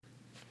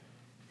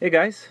Hey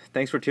guys,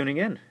 thanks for tuning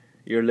in.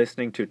 You're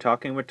listening to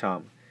Talking with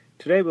Tom.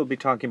 Today we'll be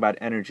talking about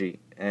energy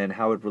and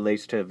how it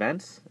relates to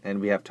events,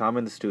 and we have Tom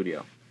in the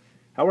studio.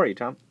 How are you,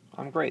 Tom?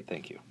 I'm great,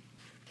 thank you.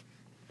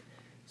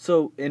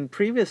 So, in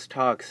previous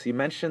talks, you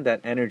mentioned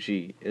that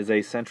energy is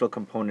a central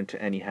component to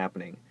any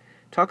happening.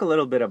 Talk a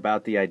little bit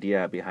about the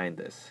idea behind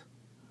this.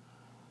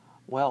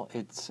 Well,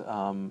 it's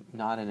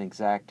not an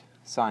exact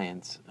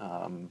science,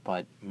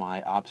 but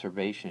my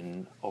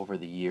observation over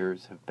the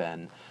years have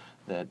been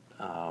that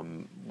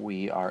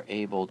we are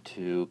able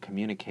to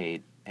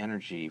communicate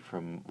energy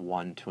from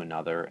one to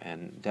another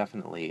and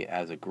definitely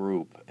as a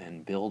group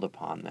and build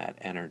upon that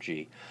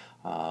energy.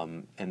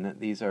 And that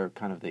these are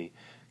kind of the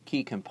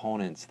key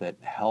components that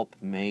help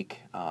make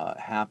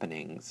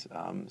happenings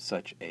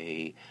such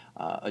a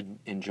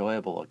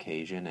enjoyable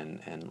occasion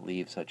and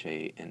leave such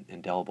an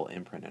indelible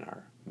imprint in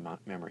our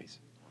memories.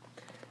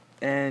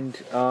 And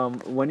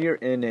when you're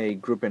in a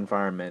group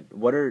environment,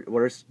 what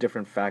are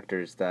different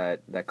factors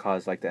that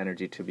cause like the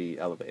energy to be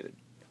elevated?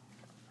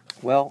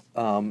 Well,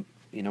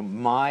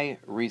 my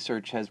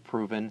research has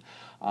proven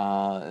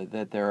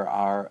that there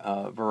are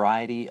a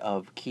variety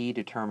of key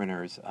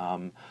determiners.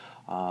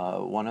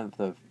 One of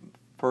the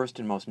first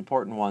and most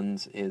important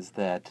ones is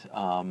that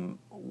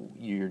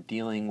you're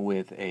dealing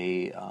with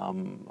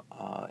an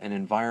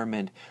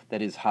environment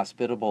that is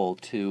hospitable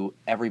to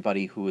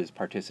everybody who is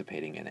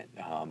participating in it.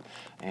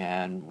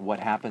 And what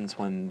happens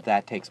when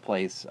that takes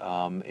place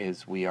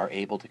is we are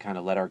able to kind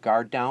of let our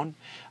guard down.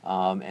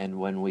 And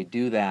when we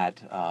do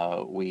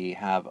that, we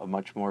have a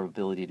much more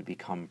ability to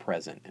become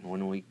present. And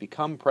when we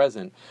become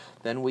present,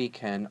 then we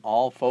can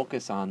all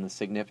focus on the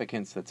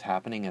significance that's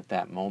happening at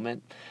that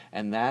moment.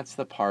 And that's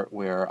the part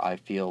where I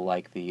feel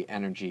like the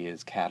energy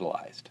is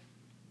catalyzed.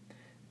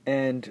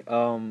 And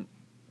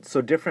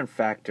so different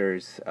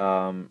factors,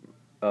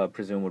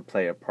 presume, would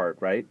play a part,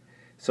 right?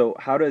 So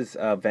how does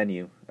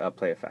venue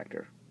play a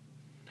factor?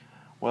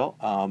 Well,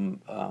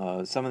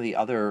 some of the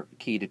other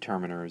key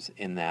determiners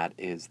in that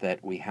is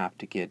that we have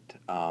to get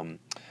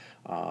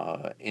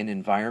in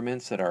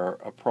environments that are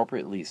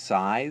appropriately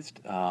sized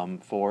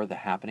for the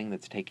happening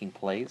that's taking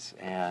place.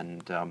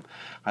 And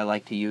I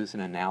like to use an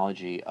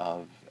analogy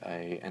of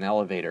an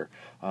elevator.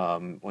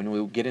 When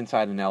we get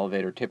inside an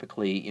elevator,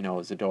 typically,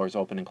 as the doors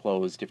open and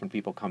close, different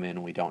people come in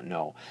and we don't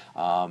know.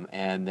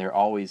 And there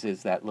always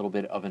is that little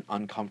bit of an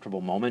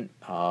uncomfortable moment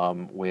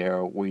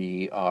where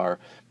we are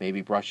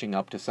maybe brushing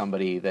up to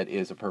somebody that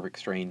is a perfect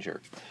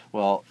stranger.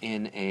 Well,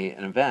 in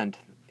an event,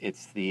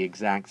 it's the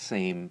exact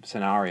same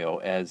scenario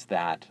as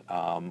that,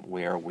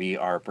 where we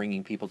are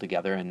bringing people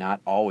together and not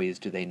always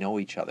do they know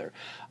each other.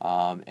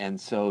 And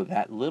so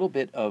that little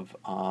bit of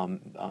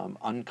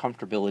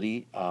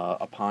uncomfortability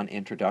upon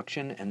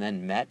introduction and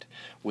then met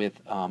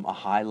with a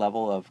high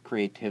level of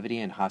creativity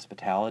and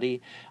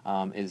hospitality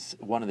is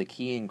one of the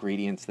key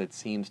ingredients that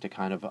seems to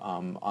kind of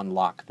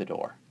unlock the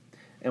door.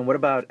 And what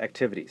about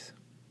activities?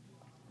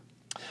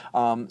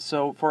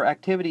 So for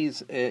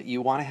activities,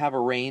 you want to have a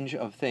range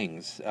of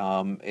things. You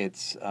want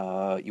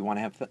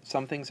to have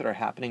some things that are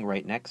happening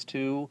right next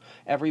to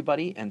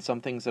everybody, and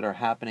some things that are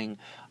happening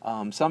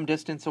some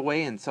distance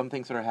away, and some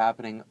things that are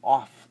happening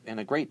off in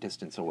a great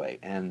distance away.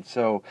 And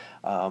so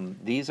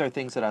these are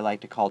things that I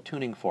like to call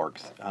tuning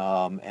forks,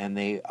 and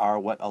they are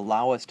what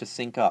allow us to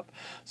sync up.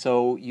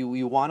 So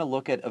you want to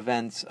look at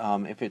events.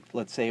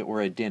 Let's say it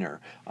were a dinner,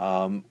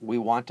 we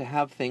want to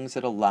have things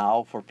that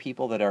allow for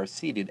people that are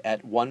seated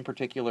at one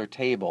particular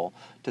table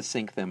to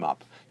sync them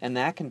up. And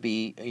that can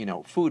be,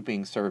 food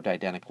being served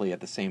identically at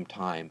the same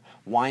time,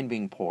 wine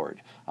being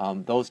poured,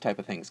 those type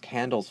of things,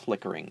 candles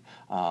flickering,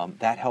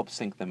 that helps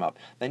sync them up.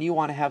 Then you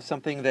want to have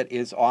something that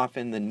is off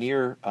in the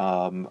near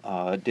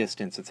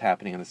distance that's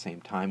happening at the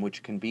same time,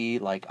 which can be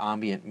like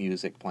ambient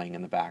music playing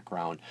in the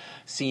background,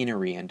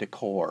 scenery and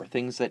decor,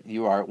 things that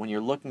when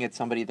you're looking at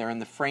somebody, they're in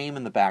the frame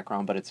in the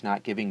background, but it's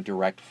not giving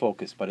direct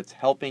focus, but it's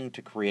helping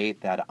to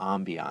create that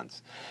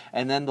ambiance.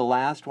 And then the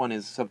last one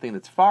is something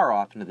that's far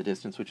off into the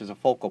distance, which is a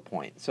focal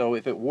point. So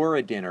if it were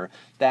a dinner,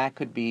 that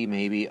could be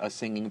maybe a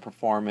singing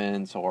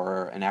performance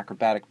or an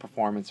acrobatic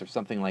performance or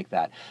something like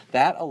that.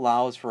 That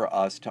allows for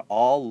us to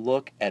all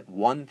look at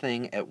one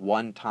thing at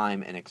one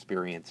time and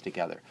experience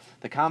together.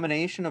 The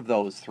combination of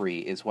those three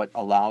is what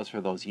allows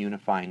for those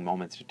unifying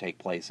moments to take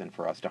place and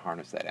for us to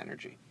harness that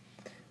energy.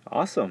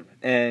 Awesome.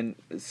 And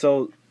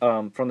so,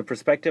 from the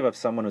perspective of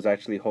someone who's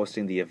actually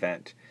hosting the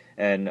event,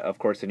 and of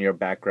course, in your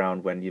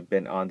background, when you've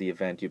been on the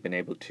event, you've been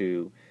able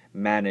to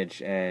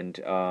manage and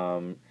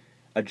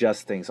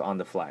adjust things on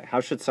the fly.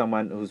 How should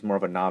someone who's more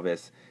of a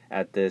novice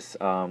at this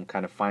kind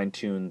of fine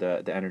tune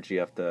the energy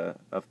of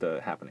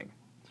the happening?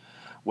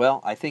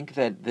 Well, I think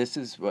that this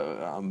is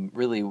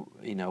really,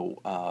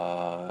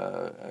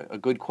 a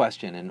good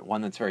question and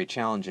one that's very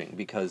challenging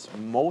because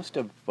most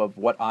of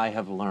what I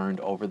have learned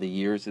over the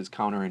years is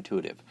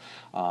counterintuitive.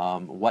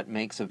 What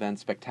makes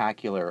events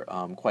spectacular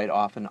quite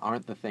often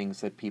aren't the things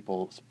that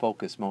people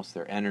focus most of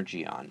their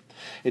energy on.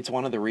 It's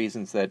one of the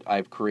reasons that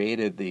I've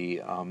created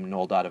the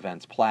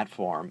Events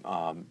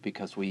platform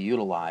because we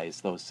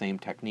utilize those same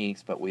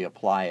techniques, but we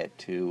apply it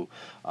to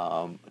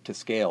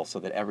scale so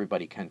that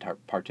everybody can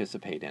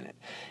participate in it.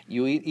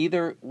 You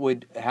either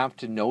would have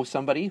to know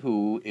somebody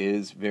who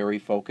is very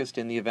focused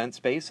in the event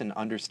space and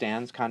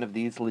understands kind of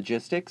these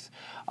logistics,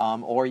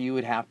 or you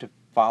would have to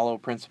follow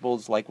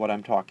principles like what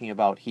I'm talking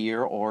about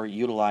here, or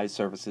utilize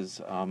services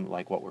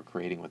like what we're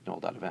creating with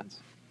Events.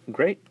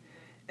 Great.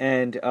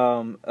 And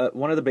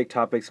one of the big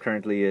topics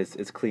currently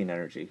is clean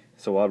energy.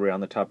 So while we're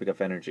on the topic of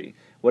energy,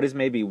 what is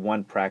maybe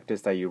one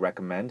practice that you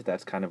recommend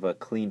that's kind of a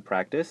clean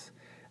practice,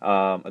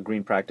 a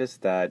green practice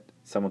that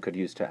someone could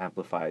use to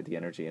amplify the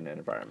energy in an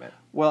environment?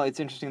 Well, it's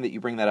interesting that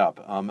you bring that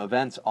up.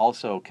 Events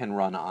also can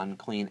run on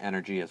clean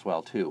energy as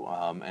well too,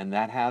 and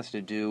that has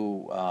to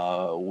do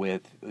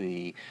with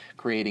the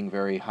creating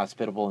very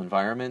hospitable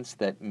environments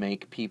that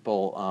make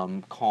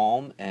people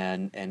calm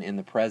and in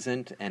the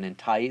present and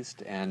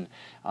enticed, and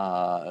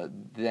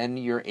then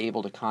you're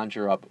able to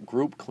conjure up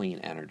group clean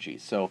energy.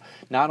 So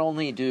not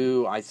only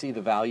do I see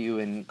the value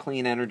in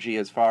clean energy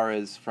as far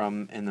as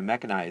from in the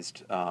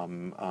mechanized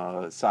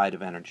side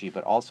of energy,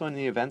 but also in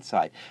the event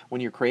side.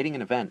 When you're creating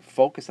an event,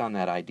 focus on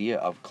that idea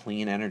of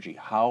clean energy.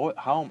 How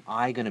am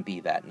I going to be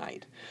that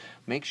night?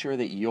 Make sure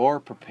that you're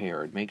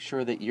prepared. Make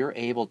sure that you're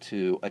able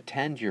to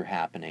attend your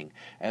happening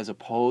as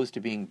opposed to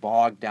being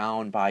bogged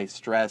down by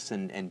stress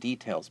and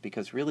details,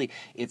 because really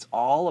it's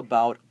all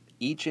about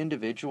each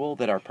individual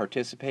that are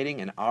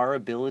participating and our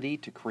ability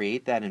to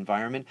create that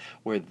environment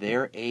where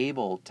they're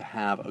able to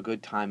have a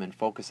good time and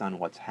focus on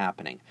what's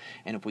happening.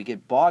 And if we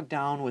get bogged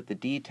down with the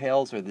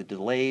details or the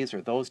delays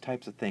or those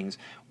types of things,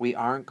 we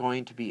aren't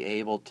going to be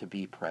able to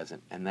be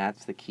present. And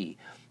that's the key.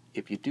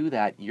 If you do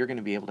that, you're going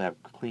to be able to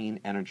have clean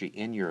energy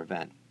in your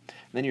event.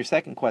 Then your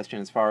second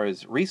question, as far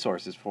as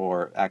resources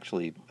for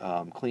actually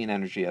clean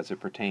energy as it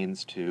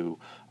pertains to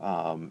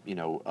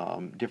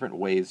different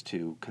ways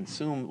to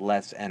consume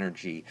less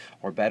energy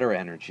or better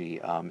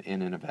energy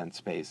in an event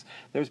space,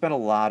 there's been a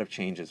lot of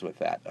changes with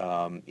that.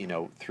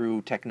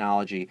 Through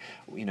technology,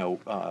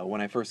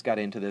 when I first got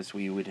into this,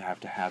 we would have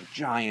to have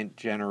giant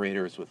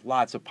generators with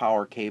lots of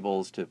power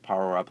cables to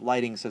power up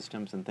lighting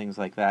systems and things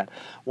like that.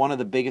 One of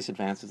the biggest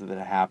advances that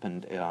have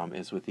happened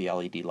is with the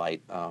LED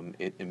light.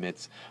 It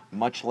emits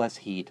much less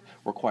heat,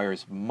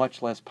 requires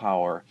much less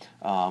power.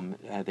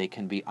 They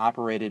can be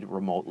operated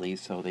remotely,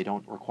 so they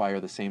don't require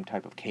the same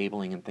type of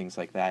cabling and things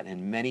like that.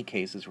 In many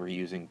cases, we're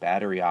using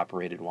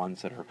battery-operated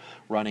ones that are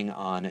running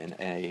on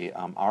a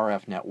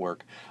RF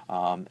network,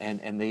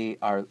 and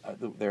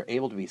they're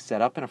able to be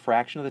set up in a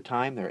fraction of the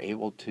time. They're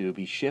able to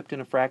be shipped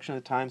in a fraction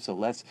of the time, so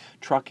less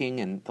trucking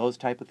and those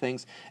type of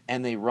things.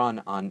 And they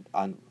run on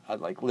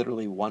like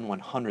literally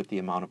 1/100th the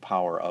amount of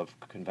power of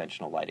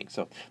conventional lighting.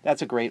 So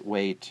that's a great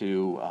way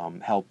to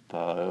help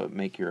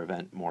make your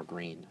event more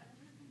green.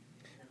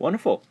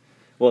 Wonderful.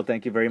 Well,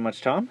 thank you very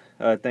much, Tom.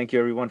 Thank you,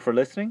 everyone, for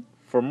listening.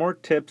 For more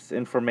tips,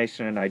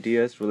 information, and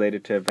ideas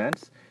related to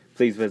events,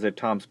 please visit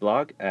Tom's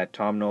blog at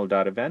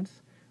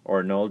tomnoel.events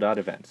or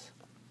noel.events.